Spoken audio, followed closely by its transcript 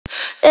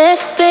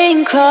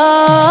Spain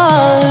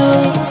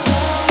crawls.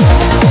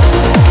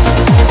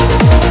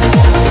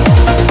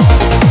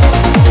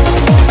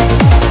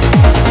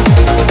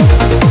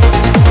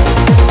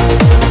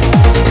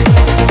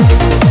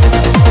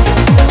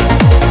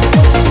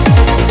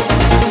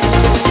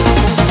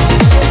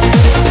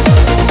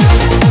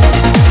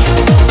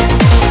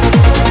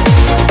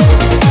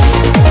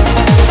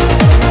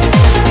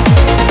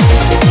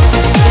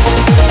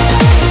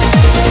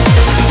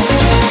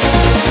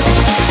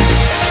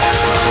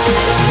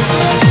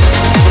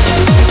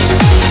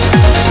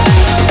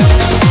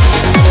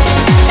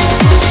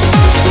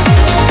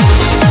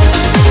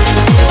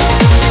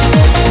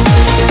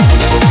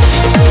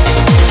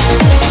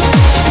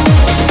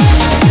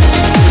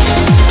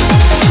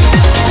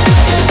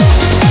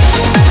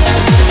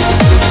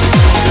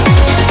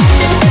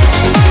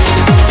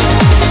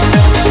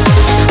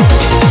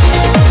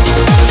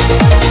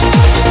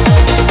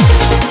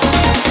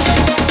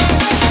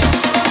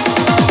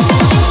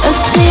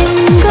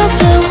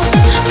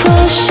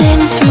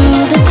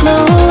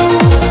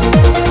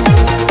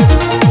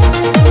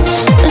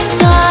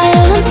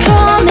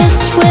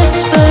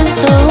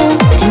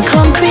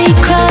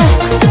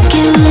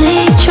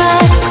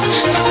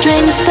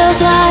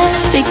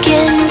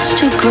 Begins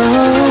to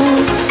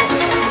grow.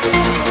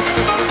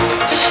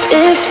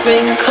 If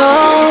spring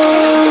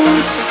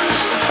calls,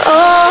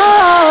 oh,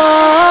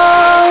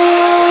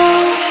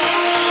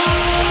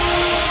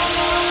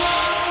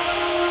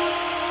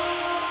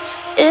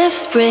 if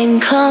spring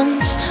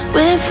comes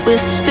with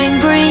whispering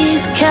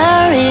breeze,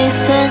 carries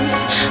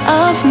sense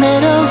of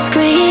meadow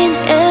screen.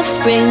 If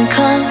spring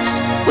comes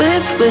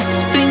with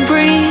whispering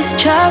breeze,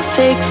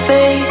 traffic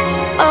fades,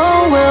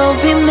 all will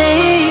be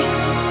made.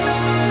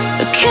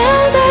 A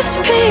canvas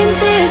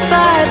painted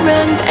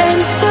vibrant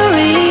and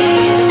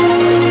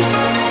serene.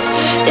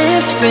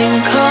 If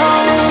spring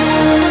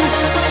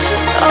calls,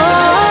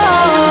 oh.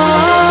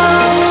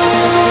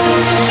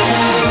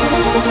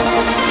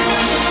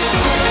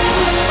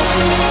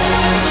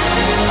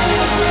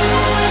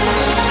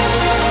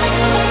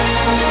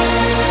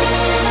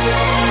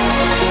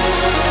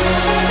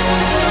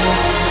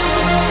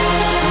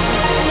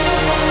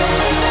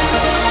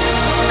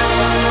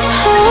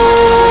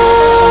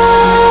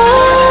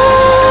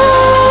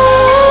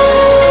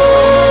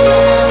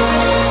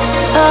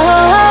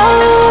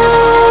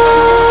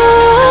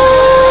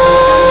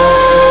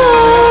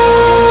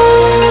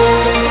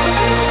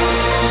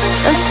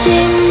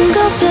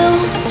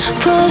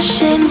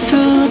 Pushing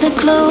through the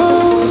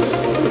glow,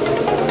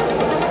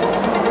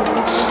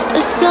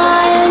 a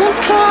silent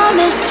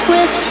promise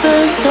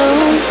whispered low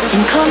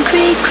in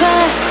concrete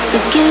cracks, the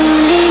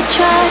guilty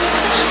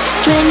tracks. The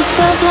strength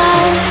of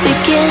life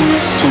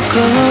begins to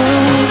grow.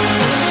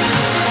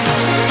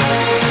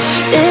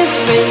 If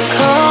spring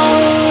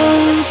calls,